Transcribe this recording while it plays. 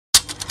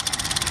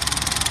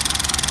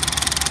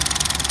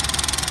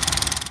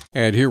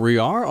And here we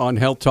are on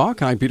Health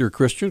Talk. I'm Peter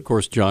Christian. Of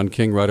course, John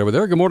King right over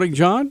there. Good morning,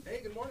 John.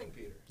 Hey, good morning,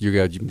 Peter.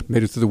 You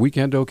made it through the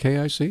weekend okay,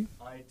 I see?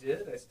 I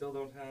did. I still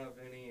don't have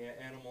any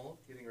animal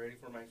getting ready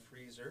for my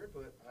freezer,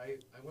 but I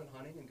went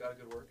hunting and got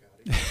a good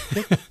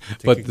workout.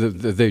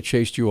 But they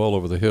chased you all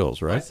over the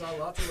hills, right? I saw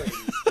lots of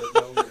ladies, but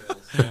no girls.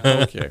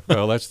 Okay,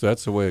 well, that's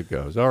the way it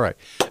goes. All right.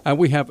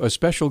 We have a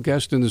special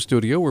guest in the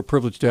studio. We're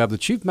privileged to have the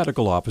Chief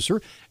Medical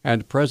Officer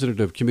and President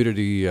of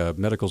Community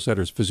Medical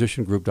Centers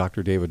Physician Group,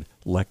 Dr. David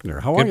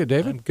Lechner. How are you,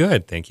 David? I'm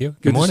good, thank you.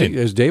 Good morning.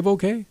 Is Dave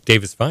okay?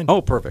 Dave is fine.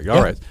 Oh, perfect.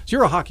 All right. So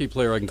you're a hockey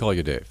player. I can call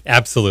you Dave.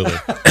 Absolutely.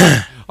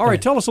 All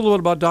right. Tell us a little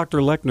bit about Dr.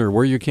 Lechner,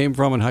 where you came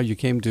from and how you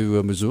came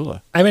to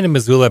Missoula. I've been in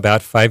Missoula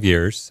about 5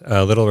 years,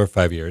 a little over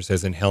 5 years. I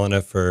was in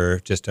Helena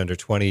for just under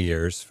 20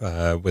 years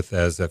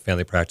as a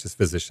family practice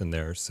physician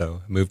there.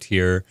 So I moved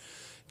here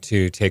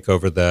to take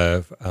over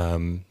the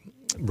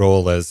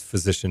role as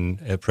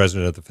president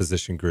of the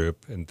physician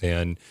group. And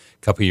then a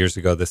couple years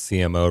ago, the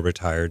CMO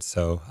retired.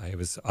 So I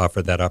was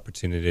offered that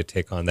opportunity to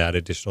take on that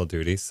additional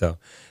duty. So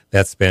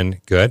that's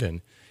been good.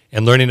 And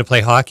learning to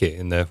play hockey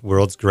in the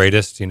world's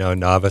greatest,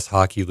 novice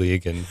hockey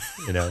league. And,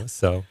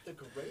 so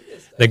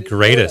The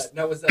greatest.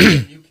 Now, was that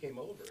when you came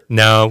over?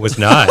 No, it was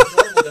not. It's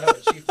normal to have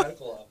a chief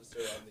medical officer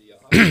on the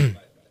hockey team.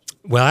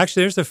 Well,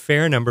 actually, there's a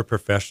fair number of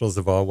professionals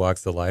of all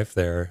walks of life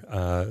there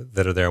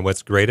that are there. And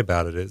what's great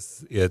about it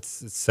is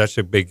it's such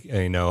a big,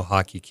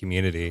 hockey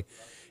community.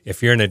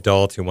 If you're an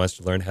adult who wants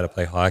to learn how to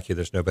play hockey,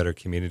 there's no better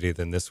community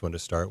than this one to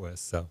start with.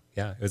 So,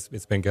 yeah,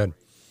 it's been good.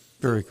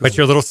 Very cool. But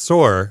you're a little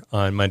sore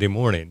on Monday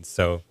morning,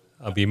 so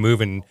I'll be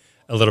moving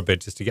a little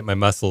bit just to get my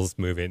muscles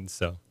moving.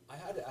 So I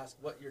had to ask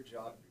what your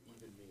job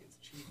even means,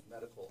 chief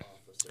medical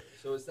officer.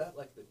 So is that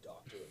like the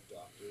doctor of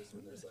doctors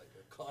when there's like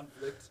a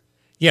conflict?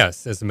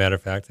 Yes, as a matter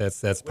of fact,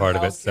 that's part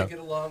of it. So get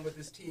along with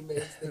his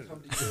teammates. They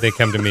come to you. They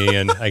come to me,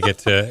 and I get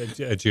to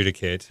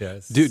adjudicate.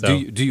 Yes.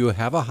 Do you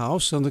have a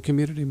house on the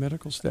community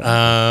medical staff?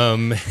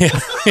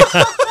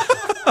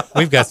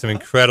 We've got some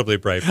incredibly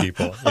bright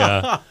people.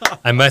 Yeah,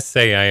 I must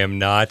say I am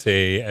not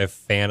a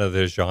fan of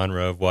the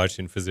genre of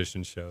watching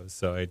physician shows.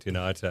 So I do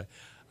not.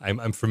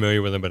 I'm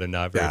familiar with them, but I'm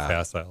not very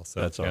facile.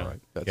 So that's all right.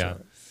 That's all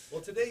right. Well,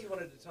 today you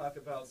wanted to talk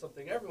about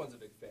something everyone's a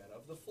big fan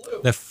of, the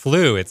flu. The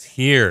flu, it's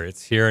here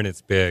and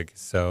it's big.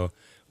 So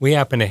we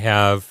happen to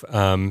have,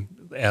 end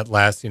of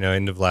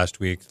last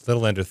week, a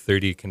little under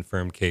 30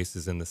 confirmed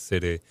cases in the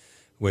city,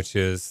 which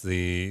is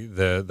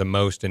the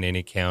most in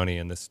any county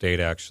in the state,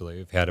 actually.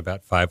 We've had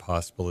about 5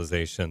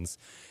 hospitalizations.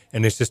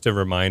 And it's just a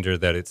reminder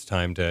that it's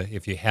time to,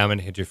 if you haven't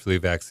had your flu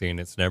vaccine,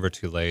 it's never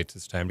too late.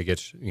 It's time to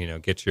get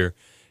your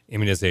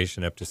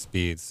immunization up to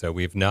speed. So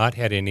we've not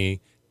had any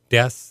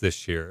deaths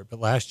this year,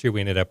 but last year we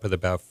ended up with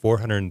about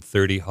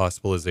 430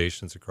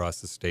 hospitalizations across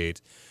the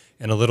state,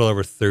 and a little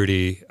over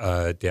 30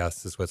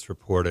 deaths is what's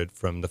reported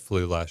from the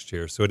flu last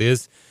year. So it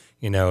is,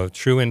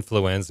 true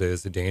influenza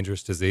is a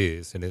dangerous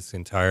disease, and it's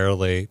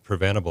entirely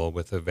preventable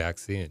with a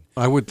vaccine.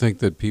 I would think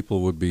that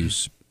people would be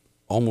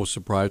almost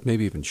surprised,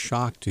 maybe even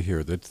shocked to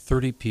hear that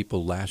 30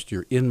 people last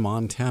year in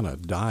Montana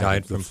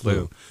died from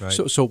flu. Right.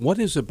 So what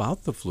is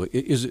about the flu?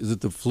 Is it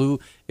that the flu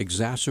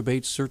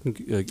exacerbates certain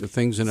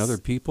things in other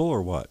people,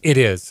 or what? It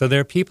is. So there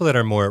are people that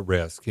are more at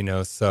risk,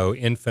 so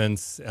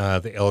infants,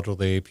 the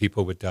elderly,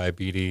 people with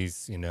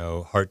diabetes,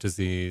 heart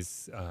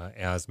disease,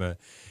 asthma.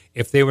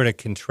 If they were to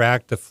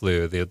contract the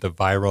flu, the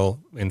viral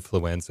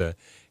influenza,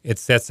 it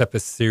sets up a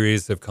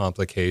series of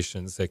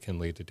complications that can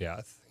lead to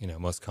death,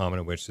 most common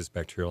of which is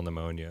bacterial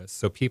pneumonia.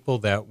 So people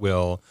that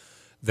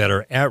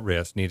are at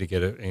risk need to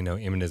get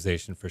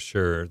immunization for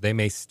sure. They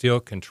may still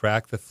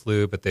contract the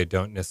flu, but they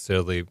don't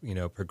necessarily,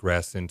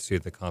 progress into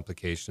the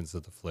complications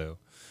of the flu.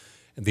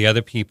 And the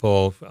other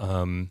people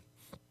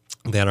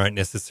that aren't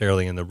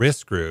necessarily in the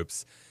risk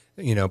groups,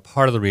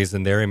 part of the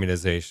reason their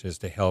immunization is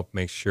to help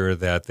make sure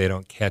that they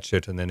don't catch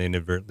it and then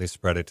inadvertently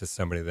spread it to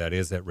somebody that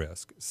is at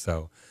risk.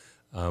 So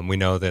we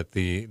know that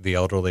the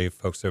elderly,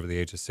 folks over the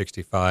age of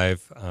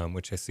 65,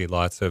 which I see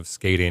lots of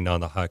skating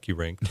on the hockey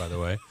rink, by the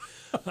way,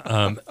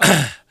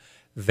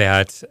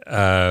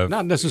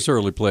 not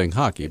necessarily playing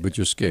hockey, but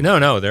just skating.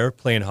 No, they're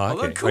playing hockey.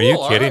 Oh, cool. Are you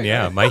kidding? Right.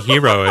 Yeah, my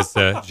hero is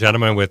a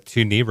gentleman with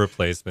 2 knee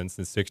replacements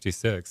in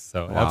 '66.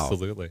 So wow.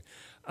 Absolutely.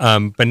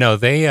 But no,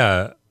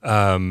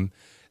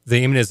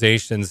 the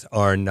immunizations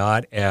are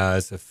not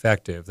as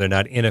effective. They're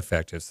not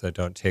ineffective, so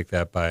don't take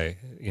that by,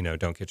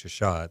 don't get your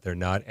shot. They're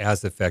not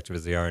as effective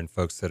as they are in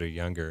folks that are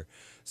younger.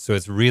 So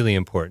it's really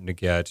important to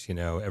get,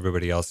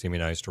 everybody else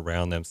immunized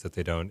around them so that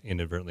they don't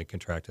inadvertently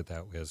contract it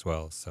that way as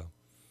well. So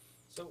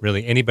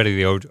really,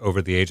 anybody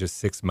over the age of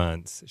 6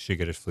 months should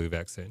get a flu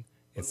vaccine.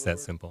 It's that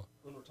simple.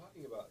 When we're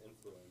talking about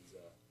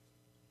influenza,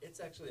 it's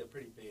actually a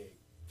pretty big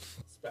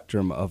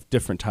spectrum of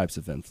different types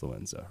of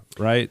influenza,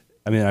 right?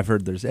 I mean, I've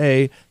heard there's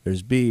A,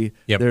 there's B,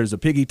 there's a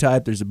piggy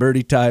type, there's a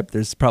birdie type,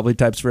 there's probably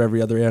types for every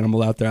other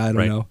animal out there. I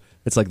don't know.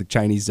 It's like the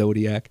Chinese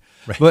zodiac.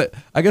 Right. But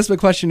I guess my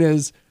question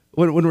is,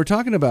 when we're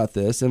talking about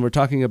this and we're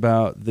talking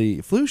about the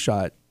flu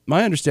shot,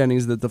 my understanding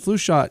is that the flu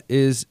shot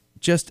is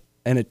just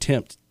an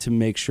attempt to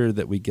make sure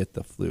that we get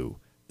the flu.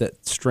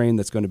 that strain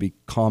that's going to be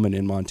common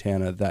in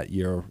Montana that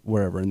year or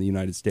wherever in the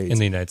United States. In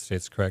the United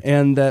States, correct.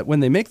 And that when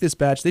they make this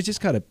batch, they just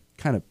got to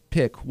kind of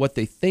pick what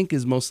they think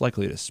is most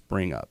likely to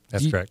spring up.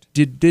 That's correct.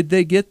 Did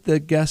they get the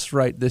guess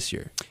right this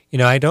year?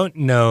 I don't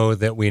know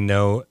that we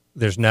know.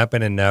 There's not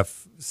been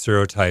enough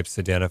serotypes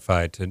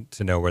identified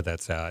to know where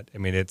that's at. I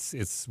mean,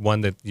 it's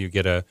one that you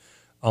get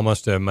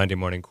almost a Monday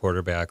morning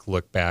quarterback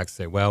look back,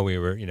 say, well, we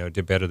were,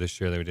 did better this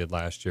year than we did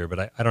last year.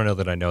 But I don't know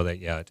that I know that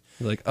yet.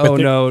 You're like,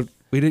 no,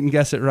 we didn't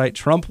guess it right.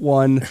 Trump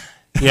won.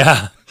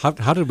 Yeah.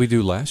 How did we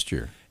do last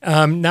year?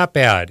 Not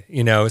bad.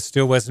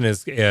 Still wasn't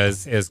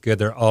as good.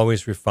 They're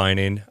always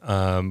refining,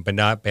 but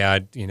not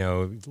bad.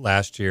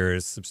 Last year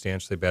is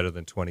substantially better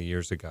than 20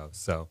 years ago.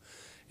 So,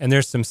 and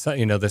there's some,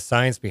 the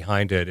science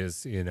behind it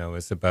is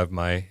above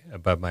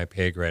my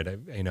pay grade.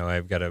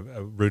 I've got a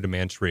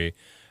rudimentary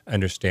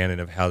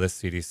understanding of how the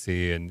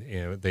CDC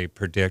and they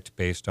predict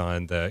based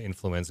on the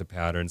influenza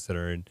patterns that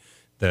are in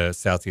the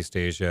Southeast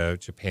Asia,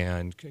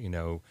 Japan,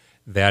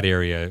 that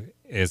area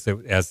as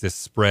this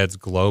spreads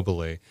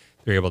globally.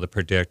 They're able to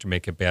predict or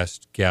make a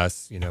best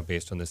guess,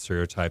 based on the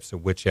serotypes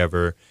of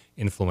whichever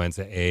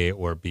influenza A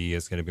or B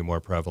is going to be more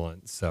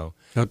prevalent. So,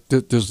 now,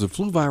 does the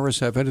flu virus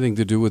have anything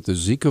to do with the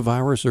Zika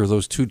virus, or are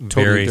those two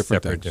totally very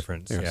different separate things?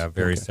 difference? Yes. Yeah,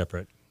 very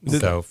separate.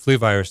 So, flu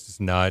virus is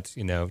not,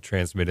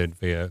 transmitted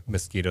via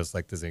mosquitoes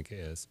like the Zika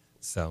is.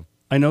 So,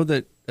 I know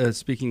that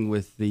speaking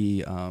with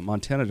the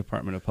Montana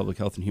Department of Public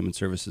Health and Human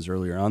Services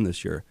earlier on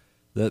this year,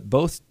 that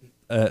both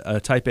a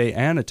type A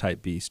and a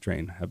type B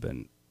strain have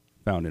been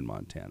found in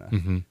Montana.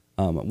 Mm-hmm.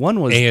 One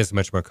was A is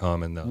much more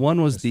common, though.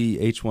 One was the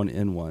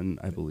H1N1,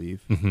 I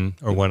believe.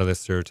 Mm-hmm. Or one of the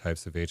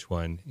serotypes of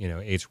H1,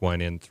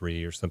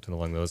 H1N3 or something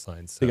along those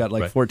lines. So, they got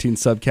like 14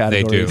 subcategories.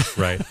 They do,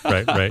 right.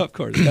 Of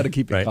course, got to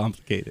keep it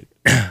complicated.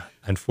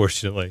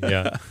 Unfortunately,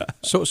 yeah.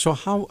 So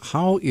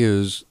how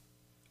is,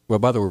 well,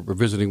 by the way, we're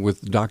visiting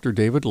with Dr.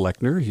 David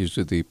Lechner. He's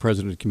the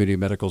president of Community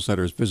Medical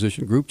Centers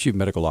Physician Group, Chief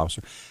Medical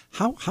Officer.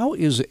 How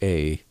is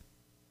a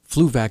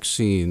flu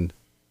vaccine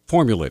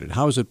formulated?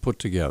 How is it put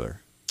together?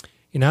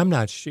 I'm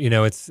not sure.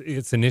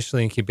 It's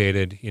initially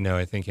incubated,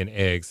 I think in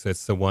eggs.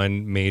 That's the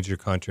one major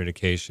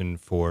contraindication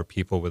for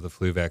people with a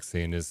flu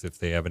vaccine is if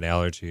they have an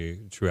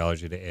true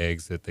allergy to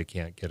eggs, that they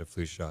can't get a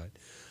flu shot.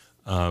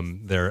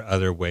 There are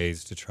other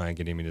ways to try and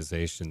get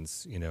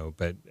immunizations,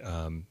 but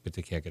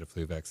they can't get a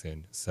flu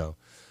vaccine. So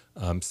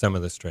some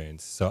of the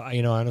strains. So,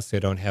 honestly, I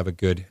don't have a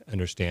good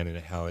understanding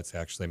of how it's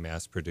actually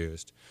mass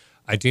produced.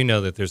 I do know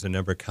that there's a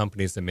number of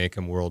companies that make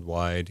them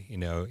worldwide.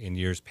 In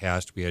years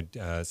past, we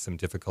had some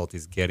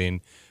difficulties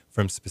getting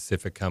from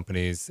specific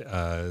companies.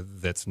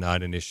 That's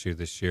not an issue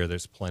this year.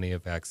 There's plenty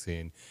of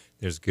vaccine.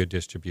 There's good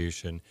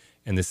distribution.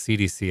 And the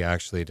CDC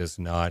actually does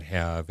not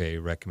have a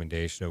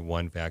recommendation of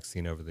one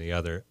vaccine over the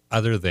other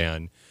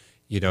than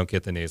you don't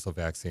get the nasal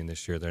vaccine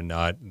this year. They're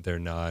not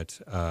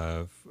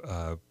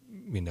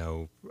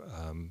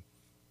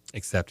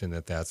accepting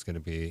that that's going to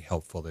be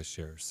helpful this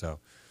year. So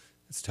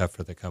it's tough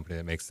for the company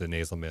that makes the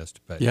nasal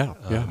mist. But yeah.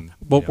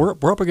 Well,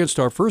 we're up against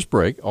our first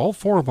break. All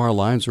four of our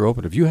lines are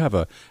open. If you have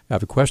a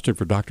question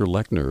for Dr.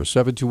 Lechner,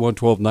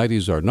 721-1290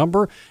 is our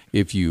number.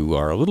 If you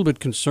are a little bit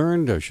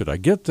concerned, should I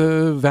get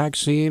the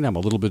vaccine? I'm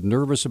a little bit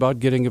nervous about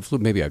getting a flu.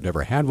 Maybe I've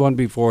never had one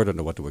before. I don't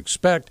know what to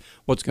expect.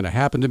 What's going to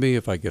happen to me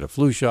if I get a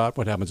flu shot?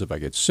 What happens if I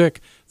get sick?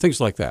 Things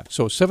like that.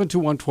 So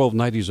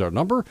 721-1290 is our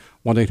number.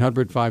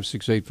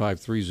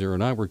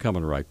 1-800-568-5309. We're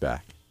coming right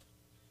back.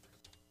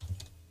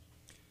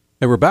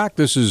 And we're back.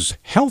 This is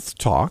Health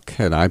Talk,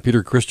 and I'm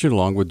Peter Christian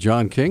along with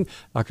John King.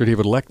 Dr.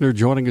 David Lechner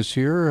joining us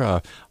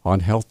here on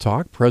Health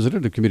Talk,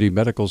 president of Community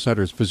Medical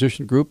Centers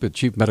Physician Group and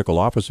Chief Medical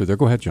Officer there.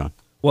 Go ahead, John.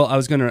 Well, I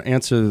was going to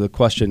answer the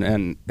question,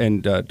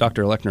 and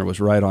Dr. Lechner was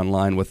right on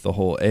line with the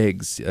whole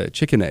eggs,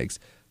 chicken eggs.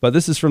 But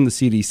this is from the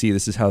CDC.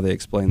 This is how they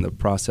explain the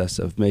process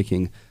of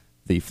making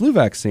the flu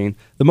vaccine.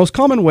 The most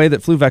common way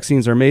that flu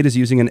vaccines are made is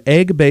using an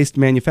egg-based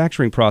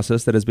manufacturing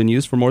process that has been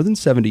used for more than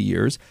 70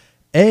 years.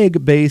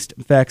 Egg-based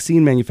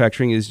vaccine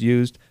manufacturing is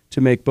used to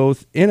make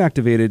both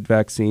inactivated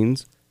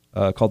vaccines,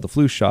 called the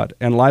flu shot,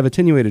 and live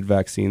attenuated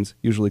vaccines,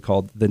 usually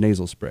called the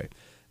nasal spray.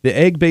 The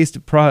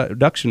egg-based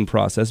production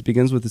process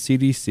begins with the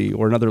CDC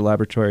or another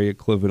laboratory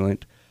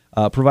equivalent,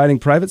 providing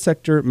private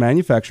sector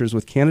manufacturers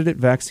with candidate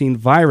vaccine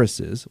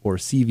viruses, or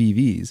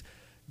CVVs,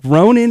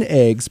 grown in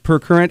eggs per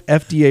current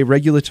FDA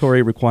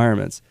regulatory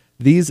requirements.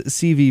 These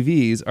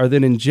CVVs are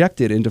then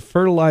injected into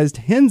fertilized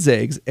hen's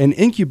eggs and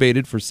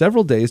incubated for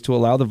several days to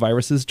allow the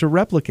viruses to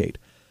replicate.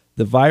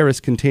 The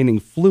virus-containing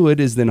fluid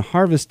is then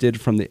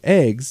harvested from the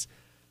eggs.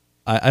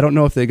 I don't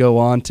know if they go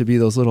on to be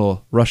those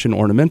little Russian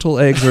ornamental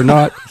eggs or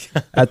not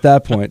at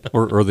that point.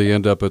 Or they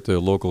end up at the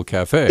local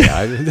cafe.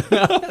 I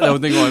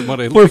don't think I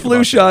want to For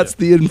flu shots,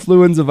 the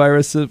influenza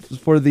viruses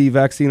for the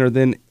vaccine are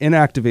then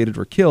inactivated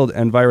or killed,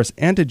 and virus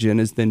antigen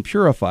is then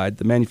purified.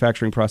 The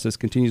manufacturing process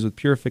continues with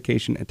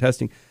purification and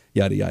testing,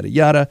 yada, yada,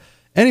 yada.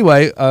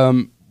 Anyway,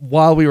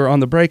 while we were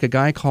on the break, a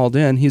guy called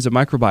in. He's a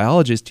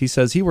microbiologist. He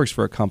says he works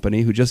for a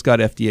company who just got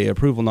FDA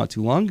approval not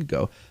too long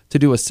ago to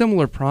do a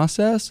similar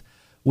process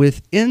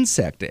with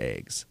insect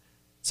eggs.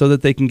 so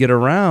that they can get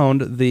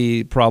around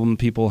the problem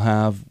people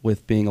have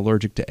with being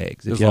allergic to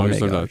eggs. As long as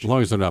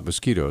they're not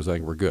mosquitoes, I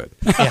think we're good.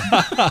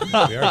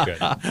 Yeah, we are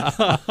good.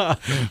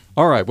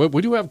 All right, well,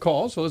 we do have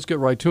calls, so let's get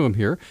right to them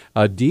here.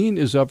 Dean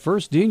is up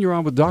first. Dean, you're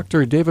on with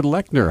Dr. David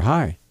Lechner.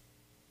 Hi.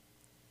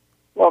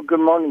 Well, good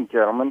morning,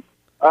 gentlemen.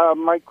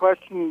 My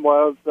question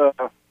was,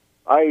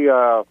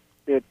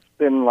 it's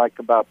been like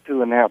about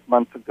 2.5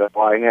 months ago,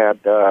 I had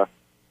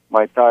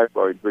my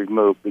thyroid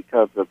removed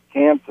because of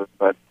cancer.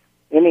 But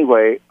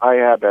anyway, I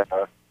had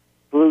a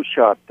flu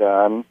shot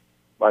done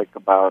like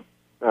about,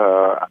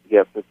 I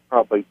guess it's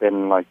probably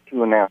been like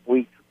 2.5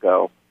 weeks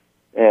ago.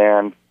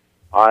 And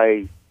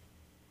I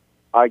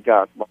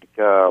got like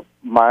a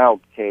mild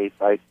case,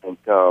 I think,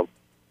 of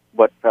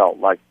what felt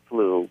like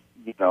flu,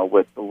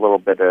 with a little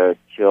bit of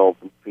chills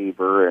and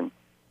fever. And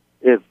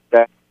is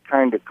that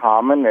kind of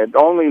common? It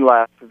only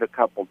lasted a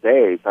couple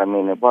days. I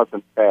mean, it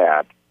wasn't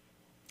bad.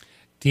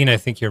 Dean, I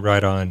think you're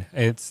right on.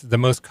 It's the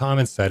most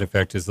common side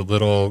effect is a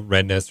little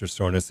redness or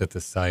soreness at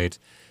the site.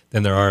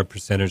 Then there are a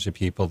percentage of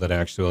people that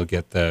actually will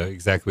get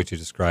exactly what you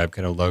described,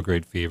 kind of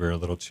low-grade fever, a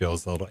little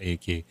chills, a little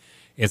achy.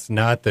 It's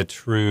not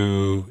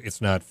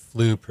it's not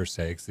flu per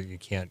se, because you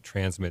can't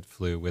transmit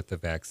flu with the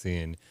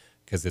vaccine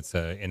because it's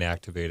an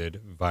inactivated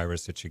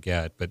virus that you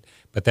get. But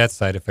that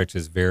side effect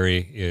is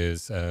very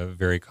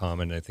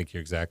common. I think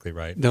you're exactly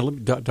right. Now,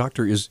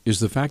 doctor, is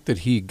the fact that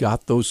he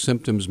got those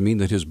symptoms mean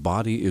that his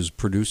body is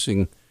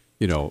producing,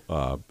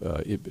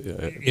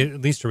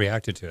 at least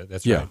reacted to it.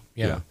 That's right.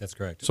 Yeah, that's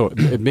correct. So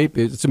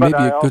it's maybe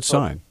a good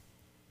sign.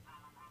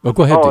 Oh,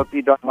 go ahead. Oh, if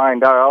you don't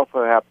mind, I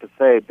also have to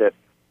say that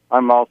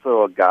I'm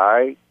also a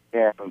guy,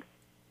 and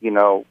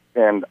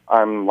and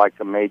I'm like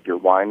a major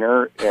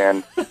whiner,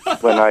 and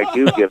when I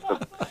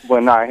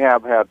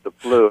have had the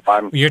flu,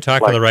 you're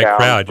talking like to the right down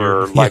crowd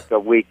for like a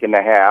week and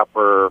a half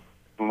or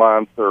a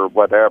month or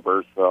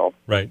whatever. So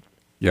right,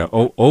 yeah.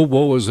 Oh,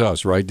 woe is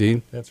us, right,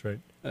 Dean? That's right.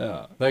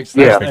 Thanks.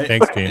 Yeah.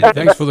 Thanks, Dean.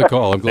 Thanks for the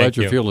call. I'm glad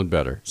you're you. feeling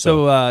better.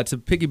 So to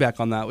piggyback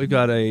on that, we've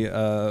got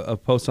a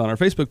post on our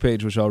Facebook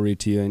page, which I'll read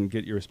to you and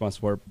get your response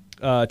for.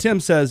 Tim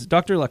says,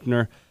 Dr.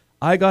 Lechner,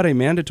 I got a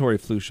mandatory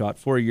flu shot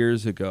 4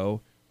 years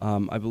ago,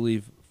 I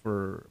believe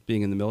for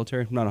being in the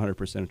military. I'm not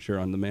 100% sure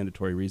on the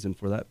mandatory reason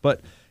for that. But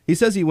he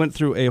says he went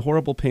through a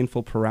horrible,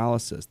 painful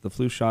paralysis. The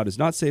flu shot is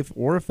not safe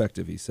or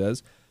effective, he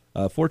says.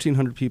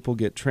 1,400 people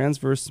get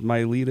transverse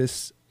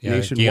myelitis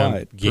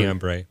nationwide.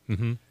 Guillain-Barré.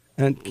 Mm-hmm.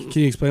 And can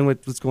you explain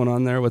what's going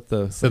on there with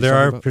the... So there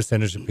are a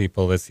percentage of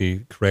people, as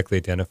he correctly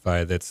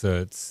identified,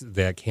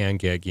 that can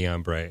get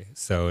Guillain-Barré.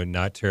 So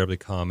not terribly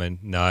common,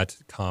 not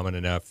common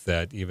enough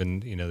that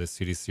even the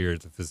CDC or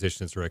the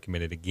physicians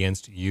recommended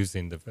against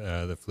using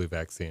the flu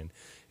vaccine.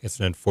 It's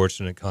an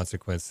unfortunate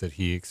consequence that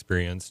he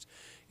experienced.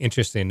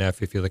 Interesting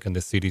enough, if you look on the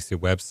CDC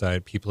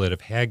website, people that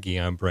have had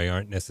Guillain-Barré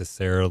aren't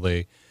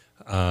necessarily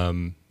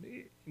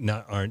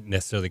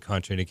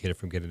contraindicated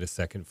from getting a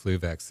second flu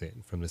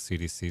vaccine from the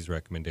CDC's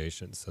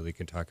recommendations, so they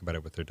can talk about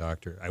it with their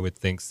doctor. I would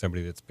think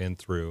somebody that's been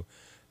through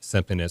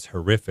something as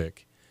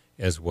horrific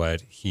as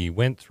what he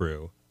went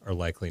through are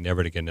likely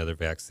never to get another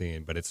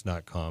vaccine, but it's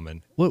not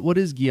common. What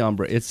is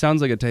Guillain-Barré? It sounds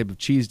like a type of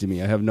cheese to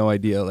me. I have no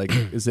idea. Like,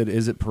 is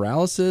it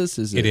paralysis?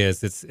 It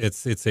is.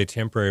 It's a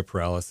temporary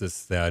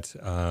paralysis that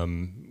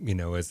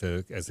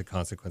as a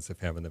consequence of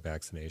having the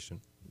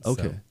vaccination.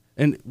 Okay. So.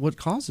 And what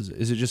causes it?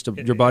 Is it just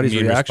your body's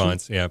immune reaction?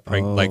 Response, yeah,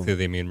 likely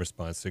the immune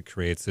response it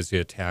creates as it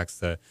attacks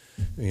that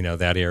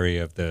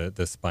area of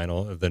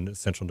the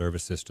central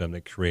nervous system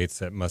that creates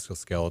that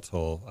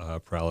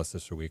musculoskeletal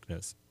paralysis or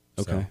weakness.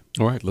 Okay.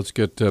 So. All right, let's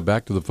get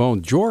back to the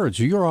phone. George,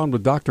 you're on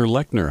with Dr.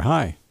 Lechner.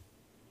 Hi.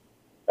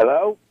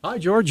 Hello? Hi,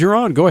 George. You're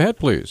on. Go ahead,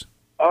 please.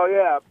 Oh,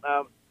 yeah.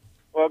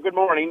 Well, good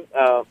morning.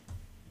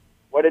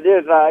 What it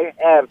is, I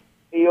have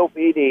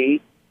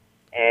COPD,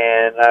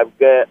 and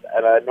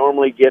I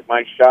normally get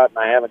my shot, and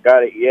I haven't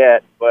got it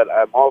yet, but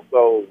I'm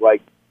also,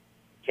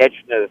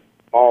 catching a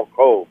small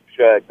cold.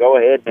 Should I go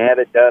ahead and have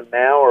it done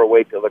now or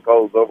wait till the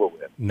cold's over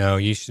with? No,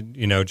 you should,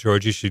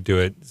 George, you should do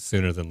it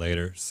sooner than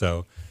later.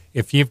 So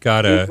if you've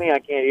got Excuse me, I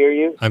can't hear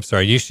you. I'm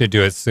sorry, you should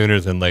do it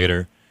sooner than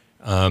later.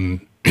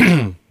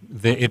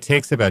 It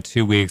takes about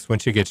 2 weeks.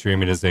 Once you get your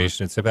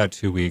immunization, it's about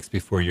 2 weeks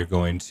before you're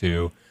going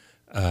to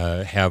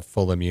have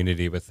full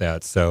immunity with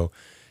that. So,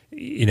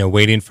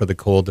 waiting for the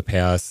cold to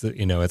pass,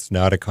 it's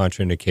not a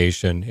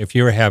contraindication. If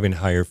you were having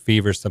higher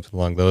fever, something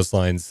along those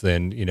lines,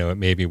 then, it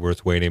may be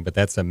worth waiting. But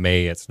that's a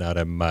may. It's not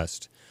a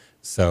must.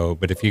 So,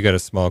 but if you got a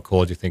small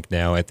cold, you think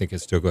now, I think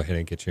it's still go ahead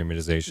and get your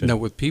immunization. Now,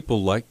 with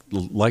people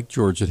like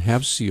George that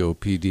have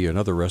COPD and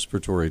other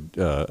respiratory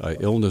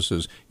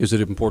illnesses, is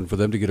it important for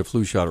them to get a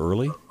flu shot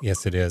early?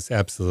 Yes, it is.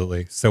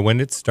 Absolutely. So when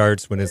it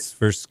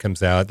first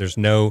comes out,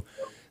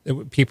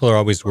 people are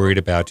always worried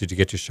about, did you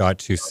get your shot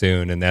too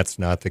soon? And that's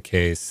not the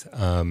case.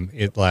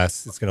 It's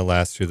going to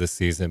last through the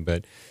season,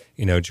 but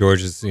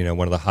George is,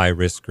 one of the high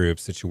risk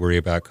groups that you worry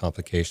about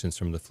complications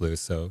from the flu.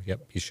 So, yep,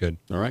 you should.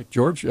 All right,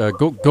 George,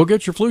 go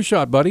get your flu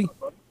shot, buddy.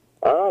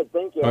 All right,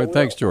 thank you. All right,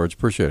 thanks, George.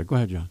 Appreciate it. Go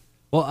ahead, John.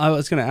 Well, I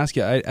was going to ask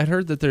you, I'd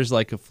heard that there's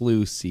like a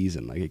flu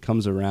season. Like it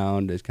comes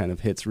around, it kind of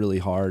hits really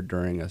hard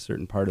during a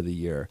certain part of the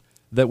year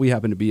that we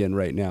happen to be in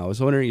right now. I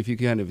was wondering if you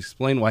could kind of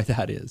explain why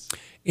that is.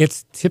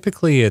 It's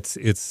typically it's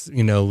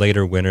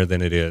later winter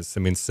than it is. I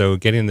mean, so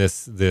getting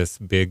this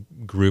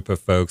big group of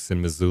folks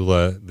in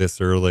Missoula this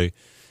early,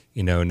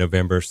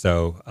 November or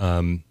so,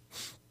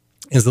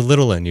 is a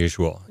little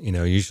unusual.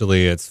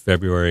 Usually it's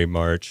January, February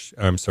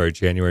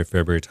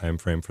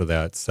timeframe for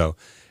that. So,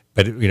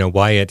 but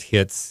why it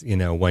hits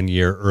 1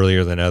 year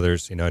earlier than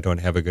others, I don't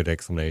have a good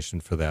explanation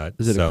for that.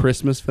 Is it a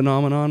Christmas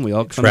phenomenon? We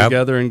all come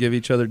together and give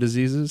each other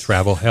diseases.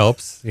 Travel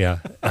helps, yeah.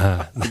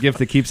 The gift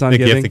that keeps on the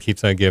giving. gift that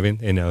keeps on giving.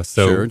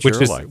 So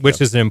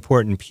which is an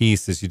important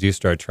piece as you do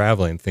start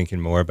traveling, thinking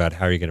more about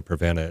how you're going to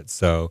prevent it.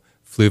 So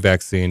flu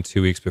vaccine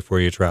 2 weeks before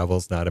you travel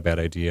is not a bad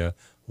idea.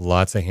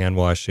 Lots of hand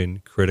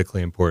washing,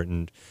 critically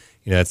important.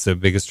 That's the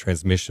biggest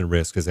transmission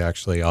risk is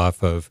actually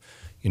off of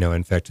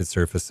infected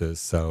surfaces.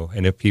 So,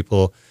 and if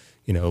people,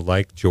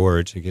 like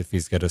George, if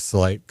he's got a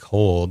slight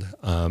cold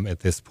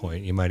at this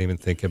point, you might even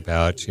think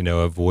about,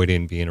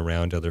 avoiding being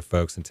around other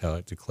folks until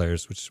it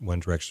declares which one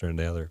direction or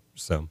the other.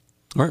 So.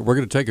 All right, we're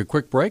going to take a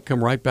quick break.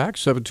 Come right back.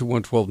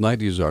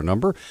 721-1290 is our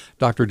number.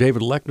 Dr.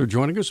 David Lechner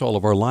joining us. All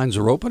of our lines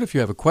are open. If you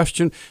have a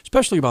question,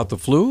 especially about the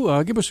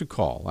flu, give us a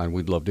call, and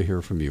we'd love to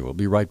hear from you. We'll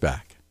be right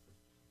back.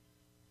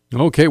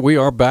 Okay, we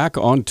are back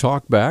on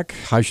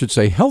Talkback. I should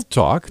say Health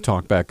Talk.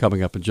 Talkback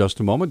coming up in just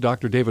a moment.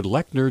 Dr. David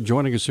Lechner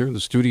joining us here in the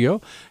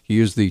studio. He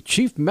is the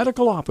Chief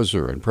Medical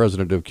Officer and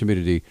President of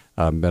Community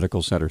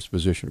Medical Centers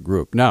Physician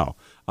Group. Now,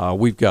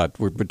 we've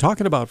been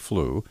talking about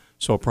flu,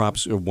 so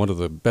perhaps one of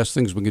the best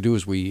things we can do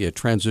is we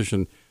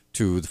transition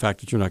to the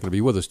fact that you're not going to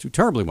be with us too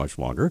terribly much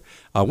longer.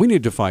 We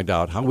need to find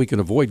out how we can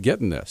avoid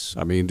getting this.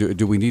 I mean,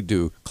 do we need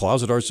to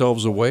closet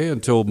ourselves away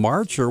until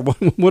March, or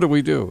what do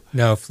we do?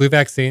 No, flu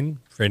vaccine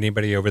for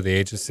anybody over the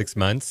age of 6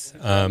 months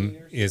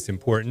is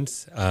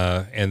important.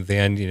 And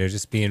then,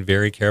 just being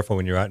very careful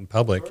when you're out in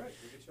public.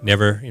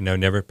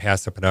 Never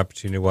pass up an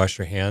opportunity to wash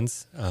your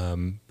hands,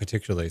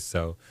 particularly.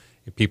 So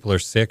if people are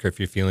sick or if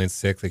you're feeling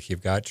sick, like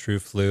you've got true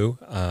flu,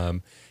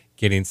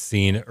 getting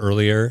seen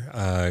earlier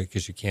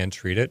because you can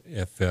treat it.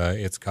 If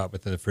it's caught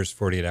within the first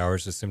 48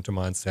 hours of symptom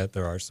onset,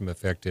 there are some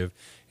effective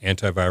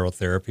antiviral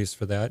therapies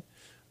for that.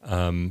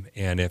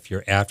 And if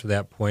you're after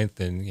that point,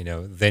 then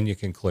you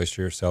can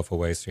cloister yourself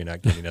away so you're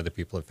not getting other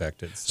people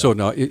affected. So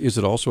now, is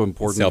it also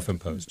important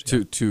self-imposed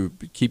to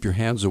keep your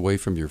hands away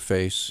from your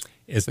face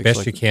as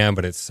best you can?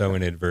 But it's so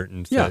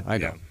inadvertent. Yeah, I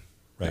know. Yeah.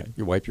 Right.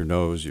 You wipe your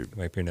nose. You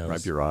wipe your nose.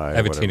 Wipe your eye. I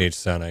have a teenage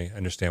son. I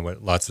understand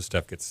what lots of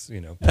stuff gets.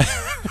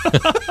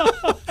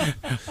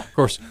 Of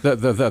course,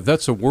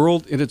 that's a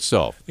world in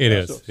itself. It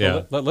is.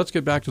 Yeah. Let's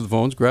get back to the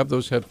phones. Grab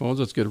those headphones.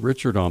 Let's get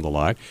Richard on the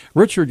line.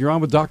 Richard, you're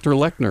on with Dr.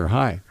 Lechner.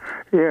 Hi.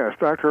 Yes,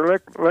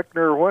 Dr.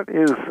 Lechner. What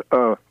is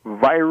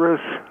virus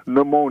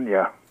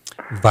pneumonia?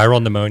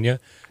 Viral pneumonia.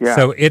 Yeah.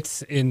 So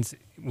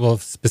will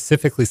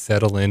specifically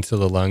settle into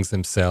the lungs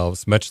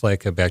themselves, much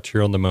like a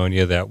bacterial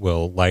pneumonia that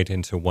will light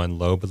into one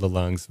lobe of the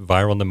lungs.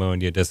 Viral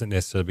pneumonia doesn't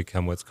necessarily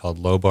become what's called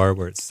lobar,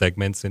 where it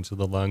segments into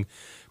the lung,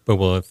 but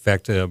will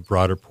affect a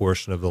broader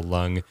portion of the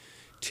lung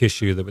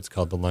tissue, that what's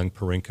called the lung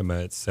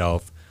parenchyma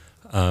itself.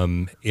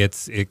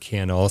 It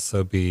can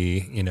also be,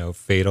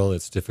 fatal.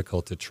 It's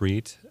difficult to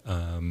treat.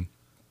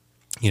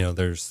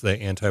 There's the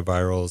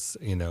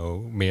antivirals,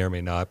 may or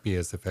may not be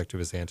as effective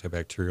as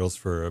antibacterials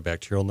for a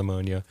bacterial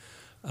pneumonia.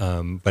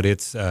 But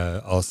it's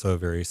also a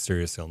very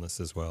serious illness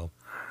as well.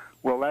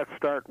 Will that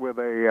start with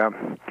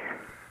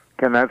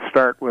can that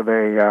start with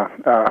a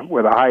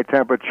high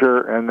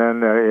temperature, and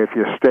then if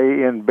you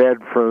stay in bed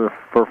for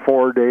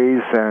 4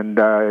 days and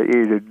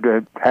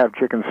have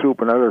chicken soup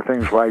and other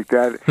things like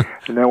that,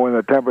 and then when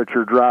the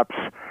temperature drops,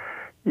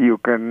 you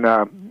can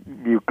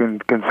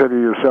consider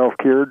yourself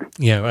cured?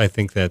 Yeah, I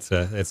think that's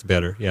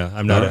better. Yeah,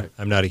 I'm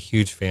not a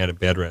huge fan of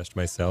bed rest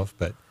myself,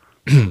 but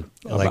lots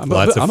of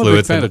fluids. I'm a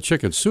big fan of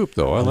chicken soup,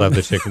 though. I love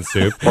the chicken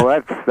soup.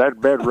 Well, that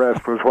bed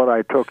rest was what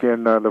I took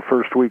in the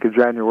first week of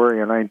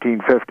January in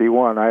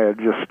 1951. I had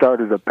just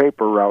started a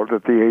paper route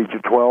at the age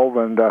of 12,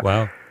 and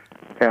wow.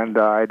 And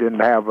I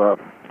didn't have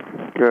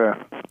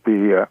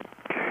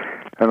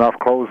enough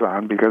clothes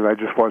on because I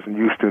just wasn't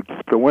used to.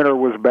 The winter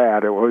was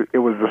bad. It was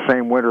the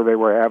same winter they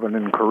were having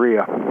in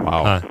Korea.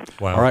 Wow.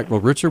 Wow. All right. Well,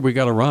 Richard, we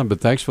got to run,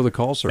 but thanks for the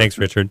call, sir. Thanks,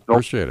 Richard.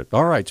 Appreciate it.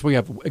 All right. So we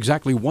have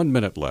exactly 1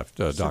 minute left,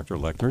 Dr.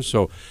 Lechner.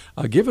 So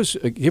give us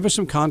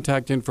some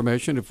contact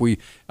information. If we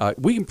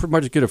can pretty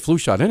much get a flu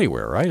shot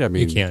anywhere, right? I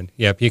mean, you can.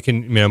 Yep. You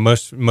can.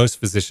 Most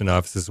physician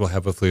offices will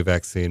have a flu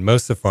vaccine.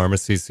 Most of the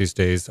pharmacies these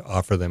days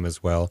offer them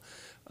as well.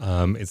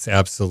 It's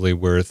absolutely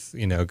worth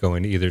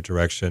going either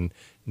direction.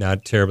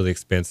 Not terribly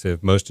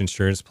expensive. Most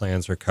insurance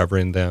plans are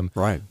covering them,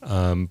 right?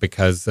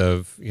 Because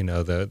of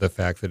the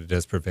fact that it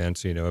does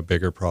prevent a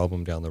bigger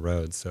problem down the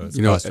road. So it's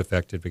cost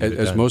effective to get it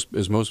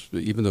done.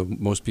 Even though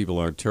most people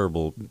aren't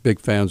terrible big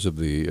fans of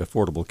the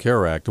Affordable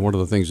Care Act, one of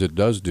the things it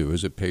does do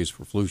is it pays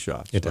for flu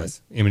shots. It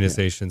does.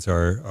 Immunizations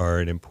are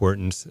an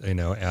important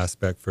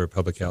aspect for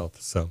public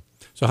health. So.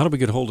 So how do we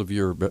get hold of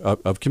your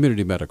of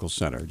Community Medical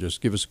Center?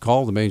 Just give us a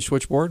call, the main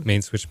switchboard.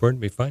 Main switchboard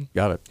would be fine.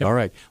 Got it. Yep. All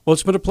right. Well,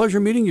 it's been a pleasure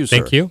meeting you, sir.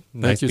 Thank you.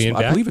 Nice Thank you. being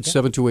I back. believe it's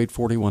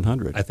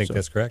 728-4100. I think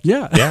that's correct.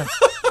 Yeah. Yeah.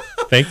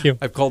 Thank you.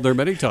 I've called there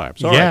many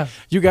times. All Yeah. right.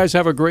 You guys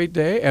have a great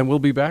day, and we'll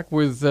be back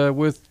with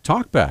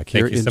Talkback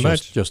here Thank you in so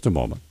much. just a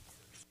moment.